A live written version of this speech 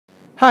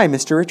Hi,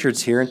 Mr.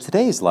 Richards here, and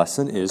today's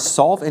lesson is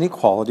solve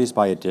inequalities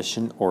by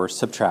addition or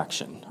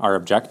subtraction. Our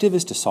objective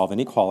is to solve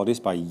inequalities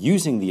by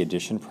using the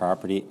addition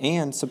property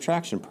and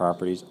subtraction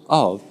properties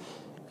of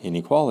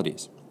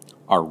inequalities.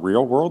 Our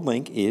real-world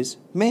link is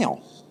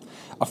mail.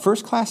 A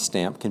first-class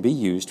stamp can be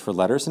used for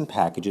letters and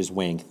packages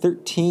weighing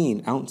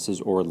 13 ounces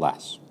or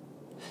less.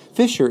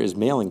 Fisher is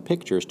mailing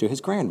pictures to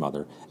his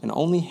grandmother and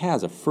only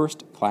has a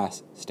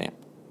first-class stamp.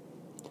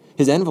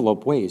 His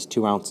envelope weighs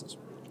 2 ounces.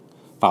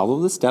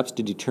 Follow the steps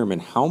to determine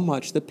how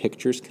much the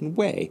pictures can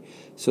weigh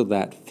so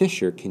that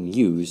Fisher can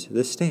use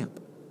the stamp.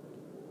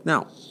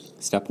 Now,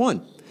 step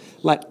 1.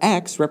 Let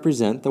X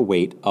represent the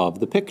weight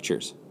of the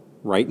pictures.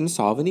 Write and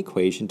solve an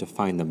equation to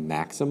find the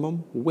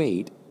maximum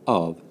weight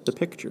of the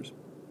pictures.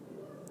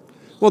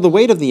 Well, the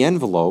weight of the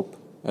envelope,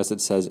 as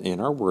it says in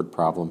our word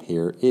problem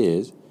here,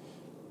 is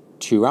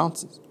 2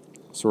 ounces.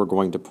 So we're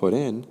going to put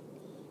in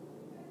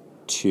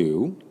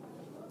 2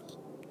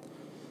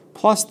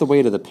 plus the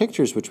weight of the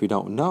pictures, which we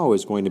don't know,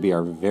 is going to be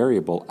our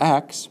variable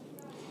x,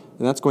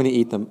 and that's going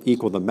to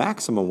equal the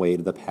maximum weight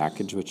of the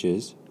package, which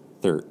is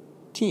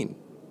 13.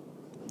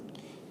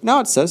 Now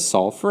it says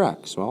solve for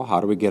x. Well, how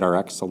do we get our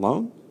x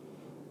alone?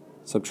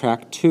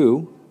 Subtract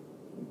 2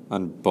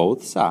 on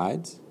both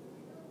sides.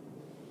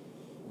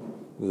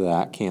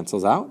 That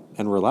cancels out,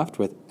 and we're left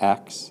with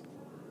x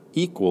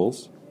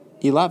equals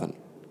 11.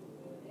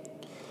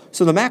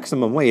 So the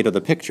maximum weight of the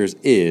pictures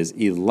is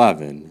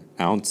 11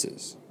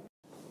 ounces.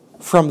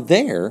 From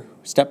there,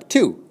 step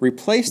 2,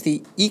 replace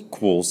the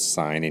equals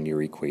sign in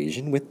your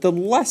equation with the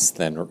less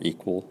than or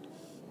equal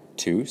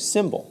to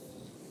symbol.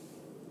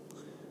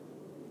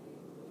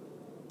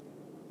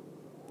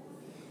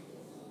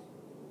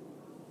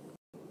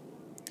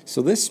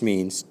 So this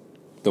means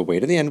the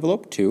weight of the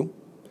envelope, 2,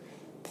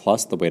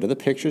 plus the weight of the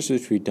pictures,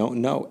 which we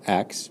don't know,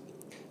 x.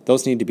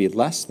 Those need to be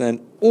less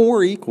than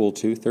or equal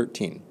to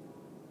 13.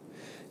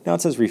 Now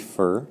it says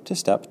refer to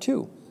step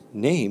 2.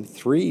 Name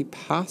 3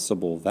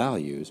 possible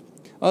values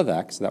of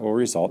x that will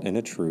result in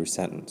a true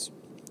sentence.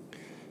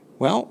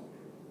 Well,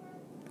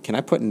 can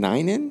I put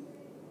 9 in?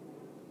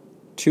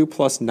 2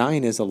 plus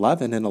 9 is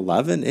 11, and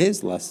 11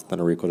 is less than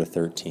or equal to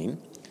 13.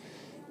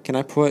 Can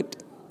I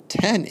put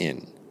 10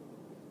 in?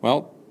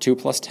 Well, 2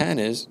 plus 10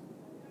 is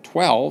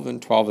 12,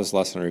 and 12 is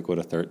less than or equal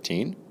to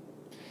 13.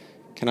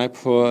 Can I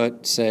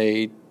put,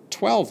 say,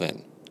 12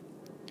 in?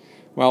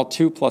 Well,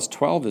 2 plus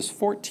 12 is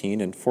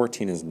 14, and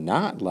 14 is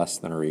not less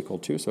than or equal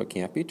to, so it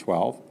can't be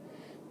 12.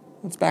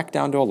 Let's back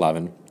down to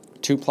 11.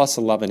 2 plus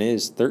 11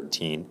 is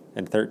 13,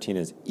 and 13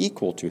 is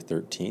equal to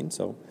 13,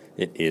 so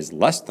it is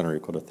less than or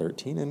equal to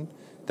 13, and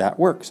that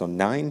works. So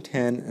 9,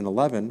 10, and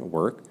 11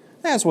 work,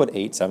 as would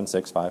 8, 7,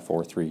 6, 5,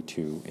 4, 3,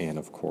 2, and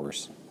of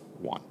course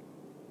 1.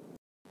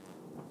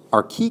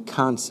 Our key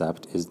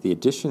concept is the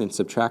addition and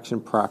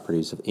subtraction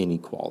properties of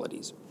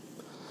inequalities.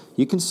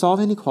 You can solve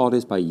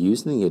inequalities by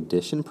using the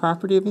addition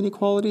property of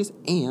inequalities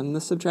and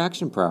the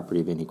subtraction property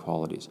of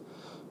inequalities.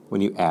 When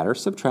you add or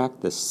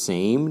subtract the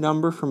same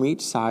number from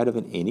each side of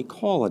an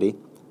inequality,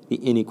 the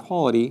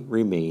inequality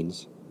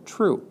remains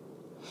true.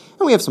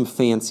 And we have some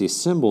fancy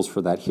symbols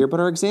for that here, but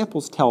our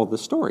examples tell the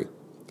story.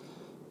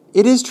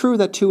 It is true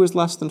that 2 is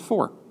less than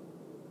 4.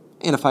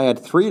 And if I add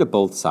 3 to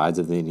both sides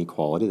of the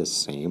inequality, the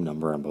same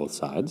number on both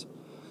sides,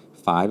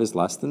 5 is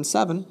less than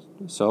 7,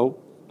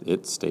 so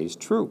it stays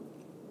true.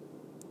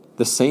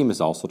 The same is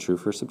also true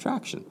for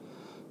subtraction.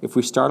 If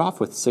we start off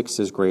with 6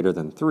 is greater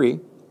than 3,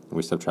 and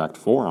we subtract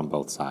 4 on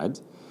both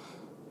sides,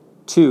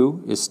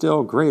 2 is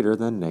still greater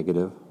than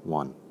negative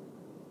 1.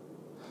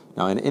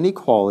 Now, an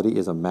inequality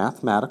is a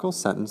mathematical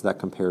sentence that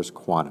compares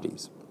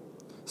quantities.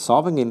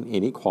 Solving an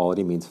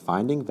inequality means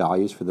finding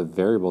values for the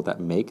variable that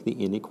make the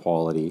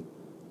inequality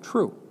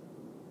true.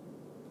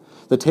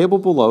 The table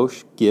below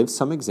gives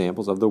some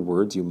examples of the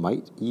words you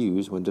might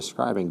use when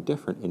describing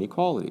different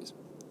inequalities.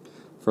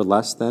 For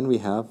less than, we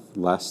have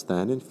less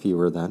than and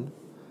fewer than.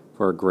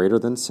 For a greater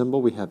than symbol,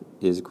 we have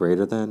is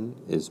greater than,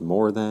 is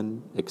more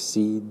than,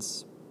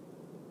 exceeds.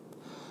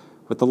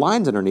 With the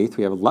lines underneath,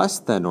 we have less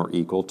than or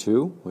equal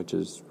to, which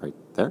is right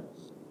there,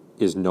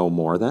 is no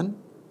more than,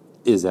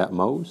 is at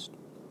most.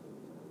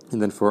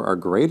 And then for our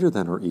greater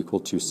than or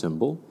equal to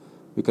symbol,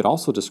 we could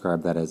also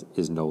describe that as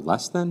is no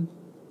less than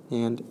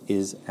and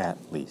is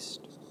at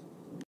least.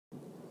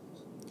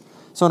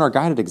 So in our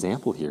guided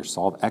example here,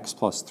 solve x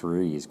plus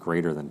 3 is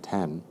greater than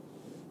 10.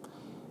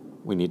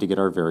 We need to get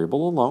our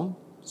variable alone.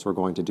 So we're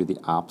going to do the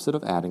opposite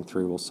of adding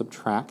 3. We'll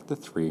subtract the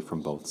 3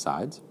 from both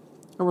sides,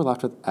 and we're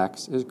left with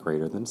x is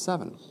greater than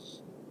 7.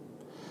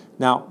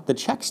 Now, the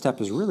check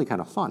step is really kind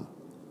of fun.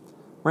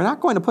 We're not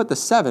going to put the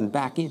 7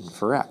 back in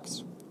for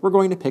x. We're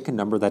going to pick a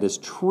number that is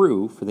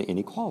true for the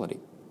inequality.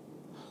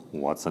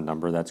 What's a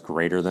number that's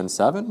greater than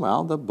 7?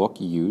 Well, the book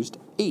used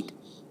 8.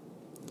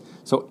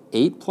 So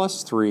 8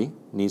 plus 3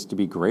 needs to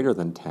be greater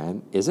than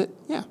 10. Is it?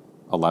 Yeah.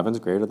 11 is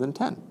greater than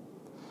 10.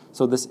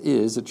 So this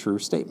is a true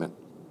statement.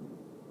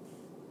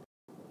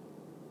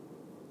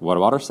 What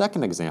about our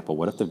second example?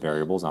 What if the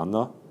variable's on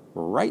the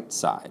right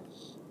side?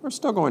 We're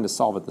still going to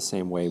solve it the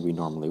same way we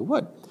normally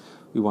would.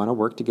 We want to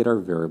work to get our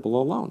variable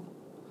alone.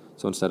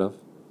 So instead of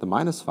the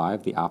minus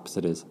 5, the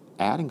opposite is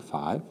adding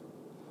 5.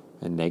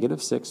 And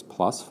negative 6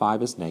 plus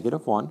 5 is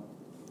negative 1.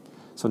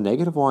 So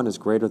negative 1 is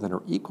greater than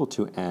or equal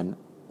to n,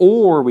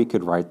 or we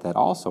could write that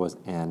also as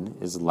n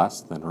is less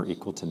than or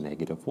equal to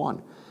negative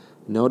 1.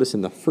 Notice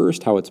in the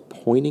first how it's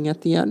pointing at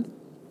the n.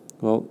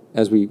 Well,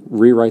 as we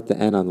rewrite the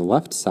n on the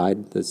left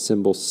side, the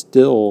symbol's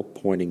still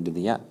pointing to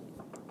the n.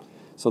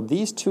 So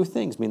these two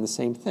things mean the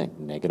same thing.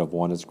 Negative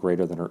 1 is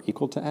greater than or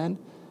equal to n,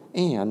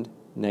 and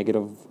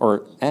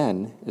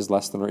n is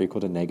less than or equal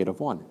to negative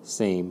 1.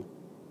 Same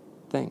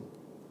thing.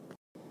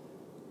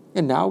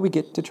 And now we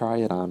get to try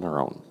it on our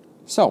own.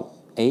 So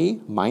a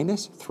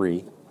minus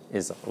 3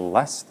 is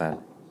less than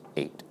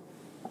 8.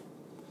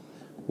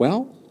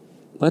 Well,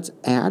 let's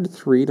add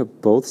 3 to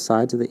both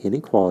sides of the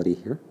inequality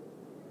here.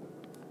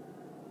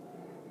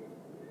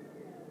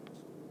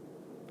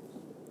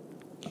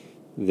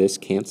 This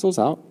cancels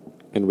out,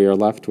 and we are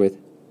left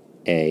with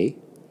a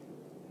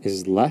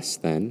is less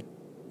than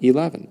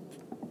 11.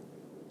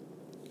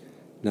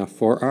 Now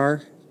for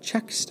our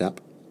check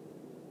step,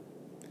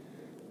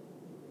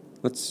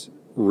 let's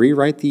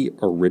rewrite the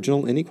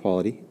original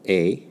inequality.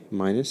 A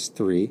minus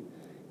 3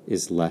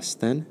 is less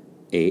than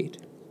 8.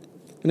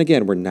 And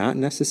again, we're not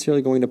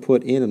necessarily going to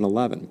put in an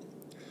 11.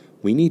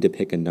 We need to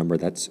pick a number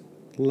that's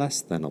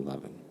less than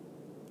 11.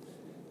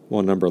 Well,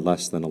 a number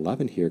less than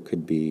 11 here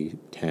could be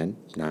 10,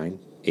 9,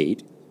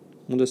 8.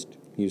 We'll just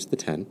use the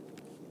 10.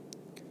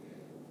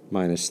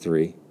 Minus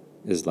 3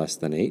 is less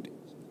than 8.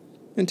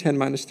 And 10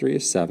 minus 3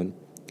 is 7.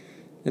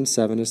 And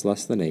 7 is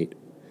less than 8.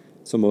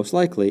 So most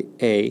likely,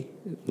 a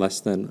less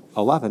than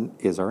 11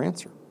 is our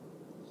answer.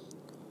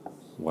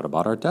 What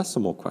about our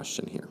decimal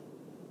question here?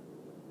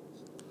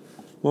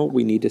 Well,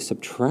 we need to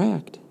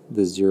subtract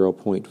the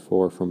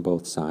 0.4 from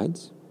both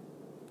sides.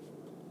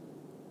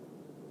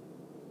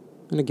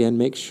 And again,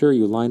 make sure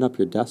you line up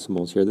your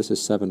decimals here. This is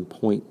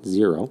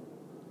 7.0.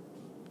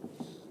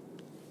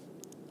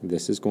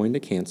 This is going to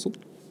cancel.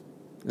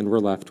 And we're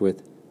left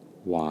with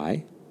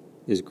y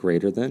is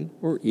greater than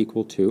or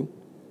equal to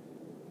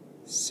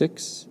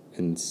 6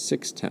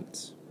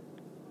 6/10.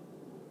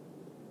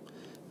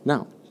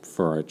 Now,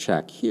 for our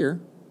check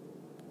here,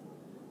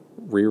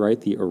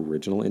 rewrite the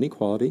original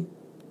inequality,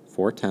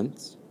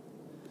 4/10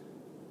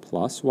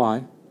 plus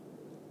y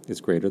is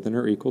greater than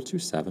or equal to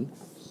 7.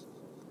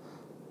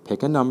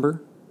 Pick a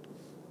number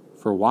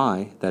for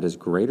y that is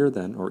greater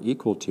than or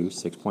equal to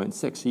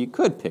 6.6. So you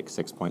could pick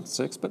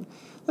 6.6, but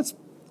let's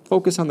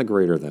focus on the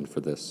greater than for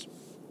this.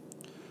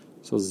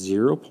 So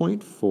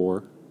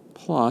 0.4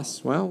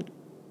 plus, well,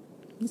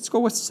 let's go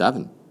with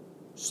 7.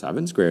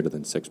 7's greater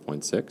than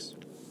 6.6.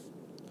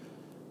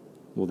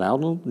 Well,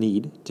 that'll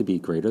need to be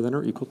greater than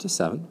or equal to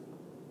 7.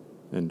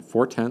 And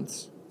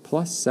 4/10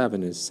 plus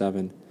 7 is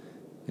 7,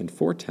 and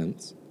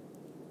 4/10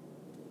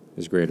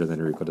 is greater than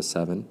or equal to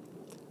 7.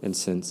 And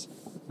since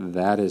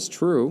that is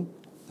true,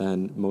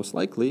 then most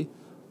likely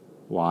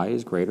y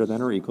is greater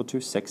than or equal to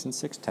 6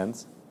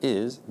 6/10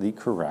 is the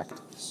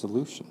correct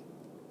solution.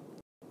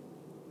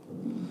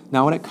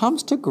 Now, when it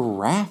comes to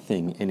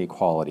graphing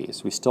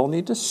inequalities, we still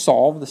need to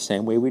solve the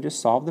same way we just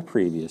solved the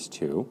previous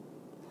two.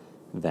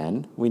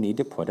 Then we need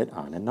to put it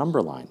on a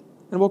number line.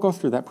 And we'll go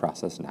through that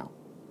process now.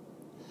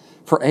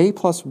 For a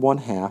plus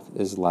 1/2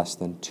 is less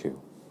than 2.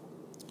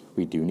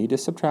 We do need to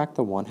subtract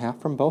the 1/2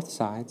 from both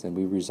sides, and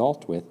we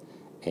result with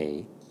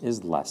a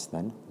is less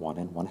than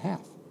 1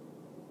 1/2.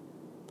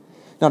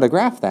 Now, to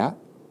graph that,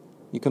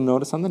 you can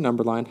notice on the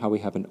number line how we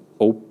have an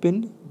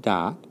open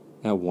dot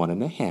at 1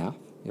 1/2.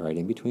 Right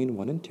in between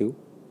 1 and 2.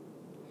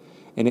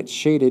 And it's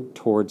shaded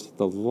towards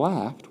the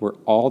left where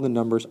all the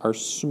numbers are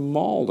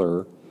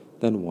smaller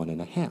than 1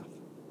 1/2.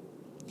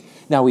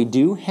 Now we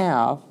do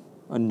have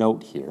a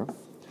note here.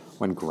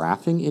 When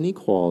graphing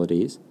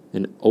inequalities,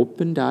 an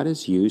open dot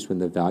is used when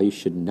the value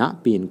should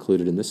not be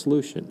included in the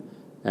solution,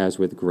 as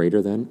with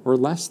greater than or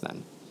less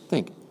than.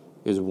 Think,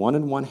 is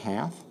 1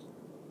 1/2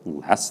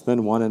 less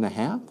than 1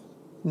 1/2?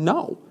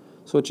 No.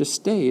 So it just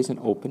stays an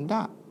open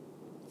dot.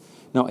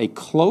 Now a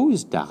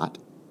closed dot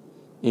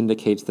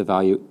indicates the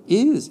value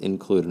is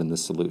included in the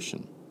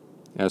solution,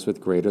 as with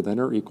greater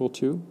than or equal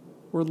to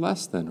or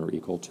less than or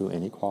equal to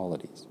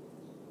inequalities.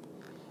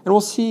 And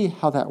we'll see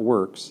how that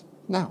works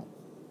now.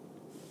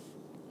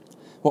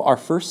 Well, our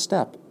first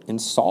step in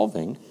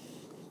solving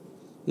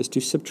is to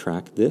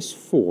subtract this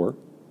 4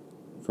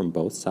 from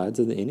both sides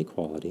of the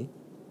inequality.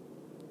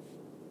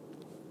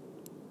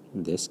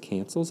 This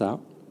cancels out,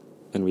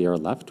 and we are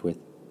left with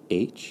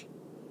h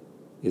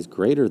is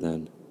greater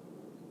than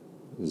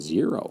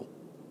 0.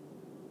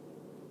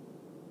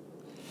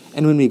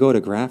 And when we go to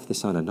graph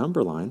this on a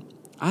number line,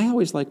 I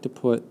always like to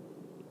put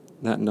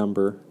that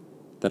number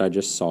that I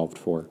just solved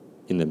for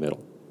in the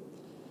middle.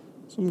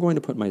 So I'm going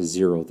to put my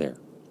 0 there.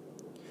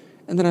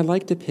 And then I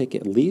like to pick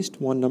at least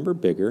one number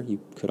bigger.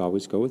 You could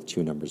always go with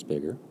 2 numbers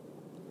bigger.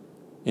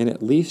 And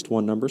at least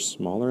one number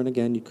smaller. And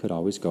again, you could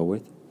always go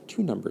with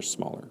 2 numbers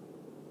smaller.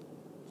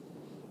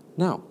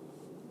 Now,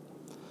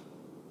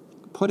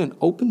 put an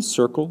open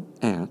circle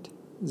at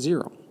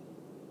 0.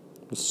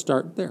 We'll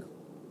start there.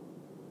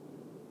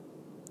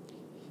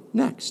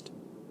 Next,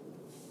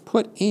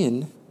 put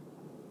in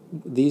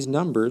these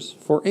numbers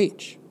for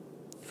h.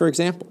 For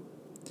example,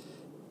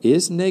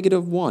 is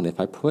 -1, if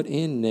I put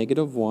in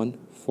 -1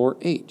 for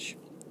h,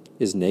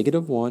 is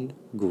 -1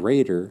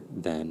 greater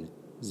than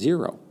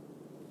 0?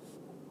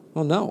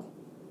 Well, no.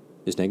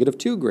 Is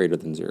 -2 greater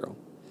than 0?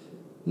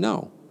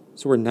 No.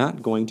 So we're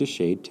not going to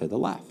shade to the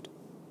left.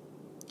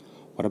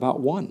 What about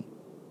 1?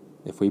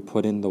 If we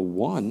put in the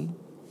 1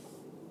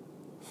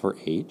 for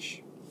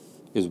h,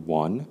 is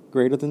 1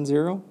 greater than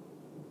 0?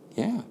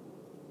 Yeah.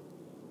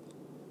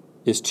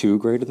 Is 2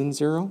 greater than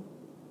 0?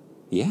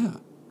 Yeah.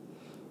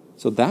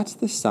 So that's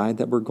the side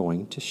that we're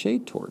going to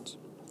shade towards.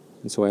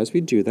 And so as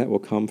we do that, we'll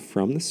come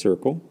from the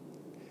circle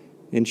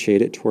and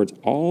shade it towards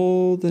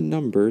all the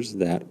numbers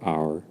that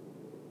are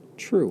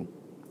true.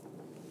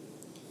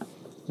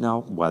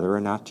 Now, whether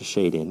or not to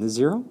shade in the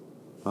 0,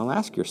 well,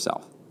 ask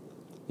yourself,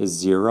 is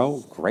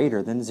 0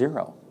 greater than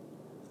 0?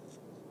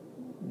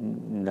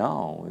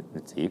 No,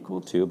 it's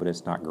equal to, but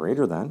it's not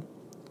greater than.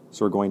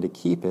 So we're going to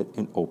keep it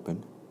an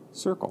open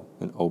circle,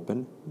 an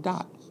open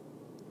dot.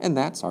 And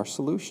that's our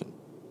solution.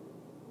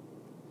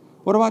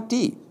 What about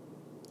D?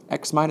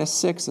 X minus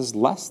 6 is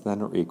less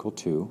than or equal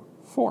to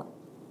 4.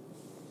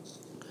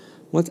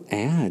 Let's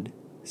add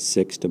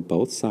 6 to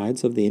both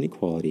sides of the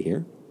inequality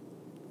here.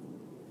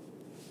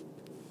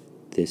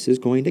 This is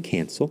going to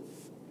cancel,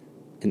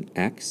 and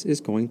x is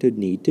going to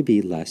need to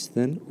be less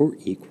than or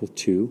equal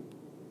to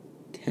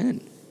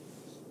 10.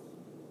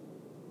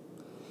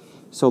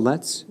 So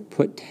let's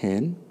put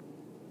 10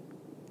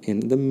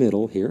 in the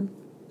middle here.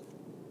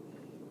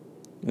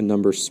 A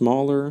number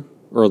smaller,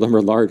 or a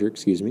number larger,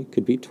 excuse me,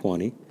 could be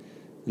 20.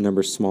 A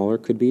number smaller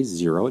could be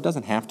 0. It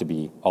doesn't have to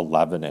be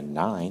 11 and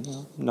 9.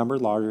 Number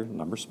larger,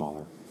 number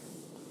smaller.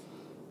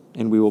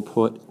 And we will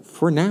put,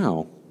 for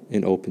now,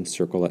 an open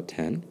circle at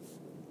 10.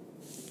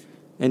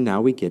 And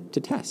now we get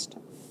to test.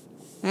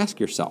 Ask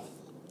yourself,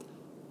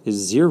 is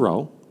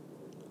 0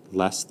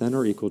 less than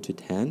or equal to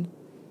 10?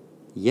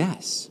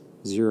 Yes,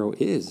 0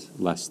 is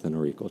less than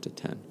or equal to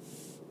 10.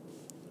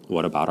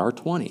 What about our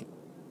 20?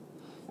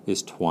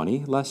 Is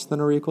 20 less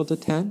than or equal to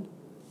 10?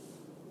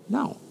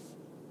 No.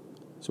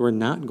 So we're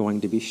not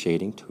going to be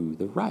shading to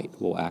the right.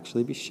 We'll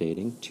actually be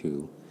shading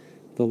to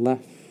the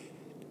left.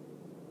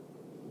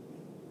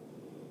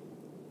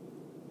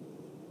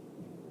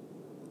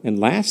 And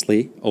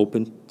lastly,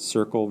 open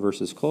circle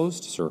versus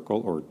closed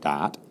circle, or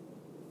dot.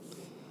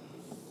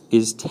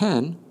 Is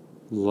 10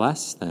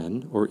 less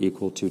than or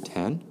equal to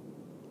 10?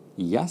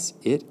 Yes,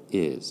 it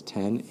is.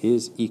 10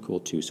 is equal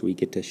to. So we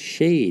get to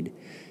shade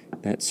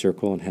that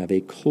circle and have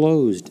a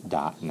closed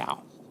dot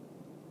now.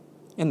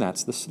 And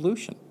that's the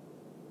solution.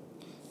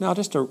 Now,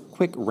 just a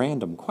quick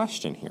random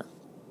question here.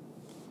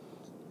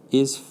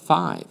 Is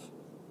 5,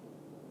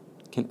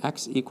 can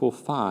x equal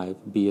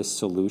 5 be a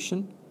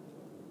solution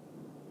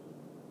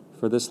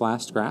for this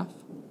last graph?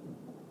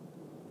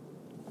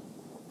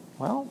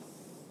 Well,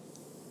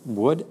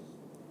 would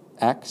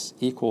x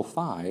equal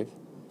 5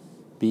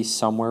 be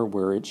somewhere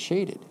where it's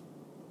shaded?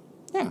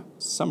 Yeah,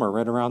 somewhere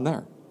right around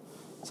there.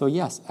 So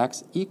yes,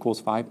 x equals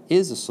 5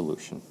 is a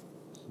solution.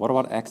 What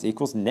about x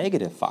equals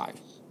 -5?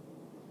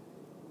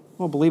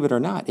 Well, believe it or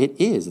not, it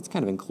is. It's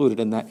kind of included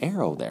in that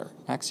arrow there.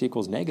 X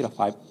equals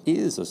 -5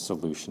 is a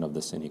solution of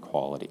this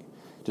inequality.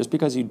 Just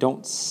because you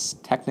don't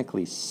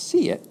technically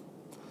see it,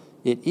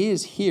 it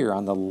is here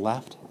on the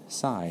left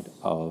side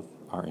of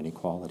our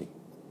inequality.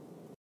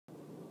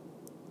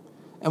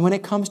 And when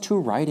it comes to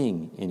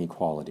writing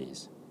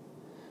inequalities,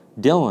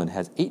 Dylan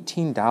has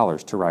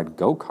 $18 to ride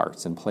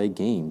go-karts and play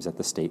games at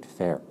the state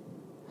fair.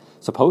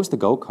 Suppose the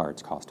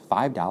go-karts cost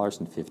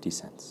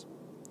 $5.50.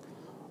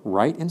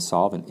 Write and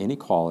solve an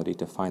inequality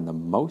to find the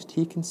most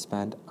he can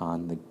spend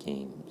on the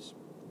games.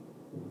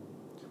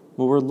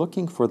 Well, we're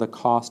looking for the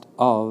cost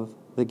of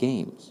the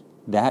games.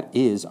 That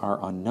is our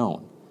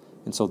unknown.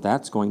 And so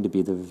that's going to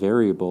be the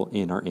variable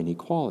in our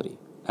inequality.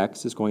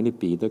 X is going to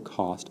be the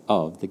cost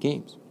of the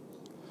games.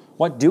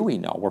 What do we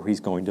know? Where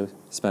he's going to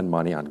spend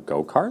money on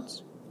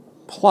go-karts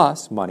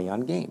plus money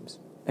on games.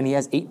 And he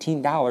has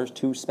 $18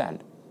 to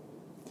spend.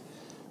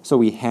 So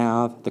we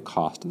have the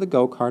cost of the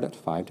go-kart at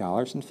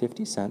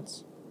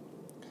 $5.50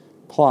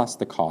 plus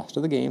the cost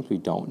of the games, we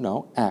don't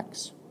know,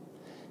 x.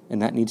 And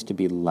that needs to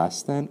be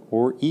less than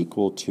or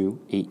equal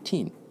to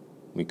 18.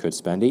 We could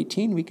spend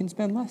 18, we can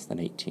spend less than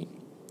 18.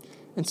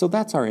 And so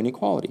that's our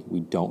inequality. We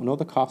don't know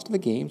the cost of the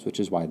games, which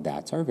is why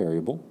that's our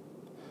variable.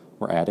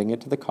 We're adding it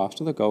to the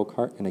cost of the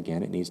go-kart, and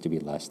again, it needs to be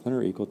less than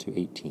or equal to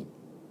 18.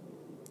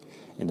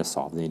 And to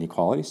solve the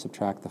inequality,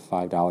 subtract the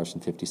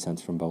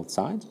 $5.50 from both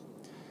sides,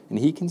 and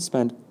he can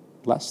spend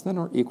less than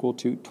or equal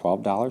to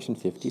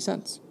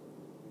 $12.50.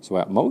 So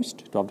at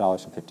most,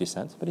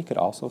 $12.50, but he could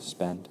also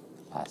spend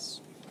less.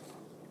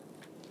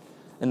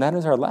 And that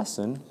is our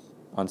lesson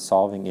on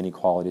solving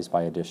inequalities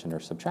by addition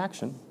or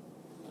subtraction.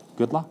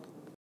 Good luck.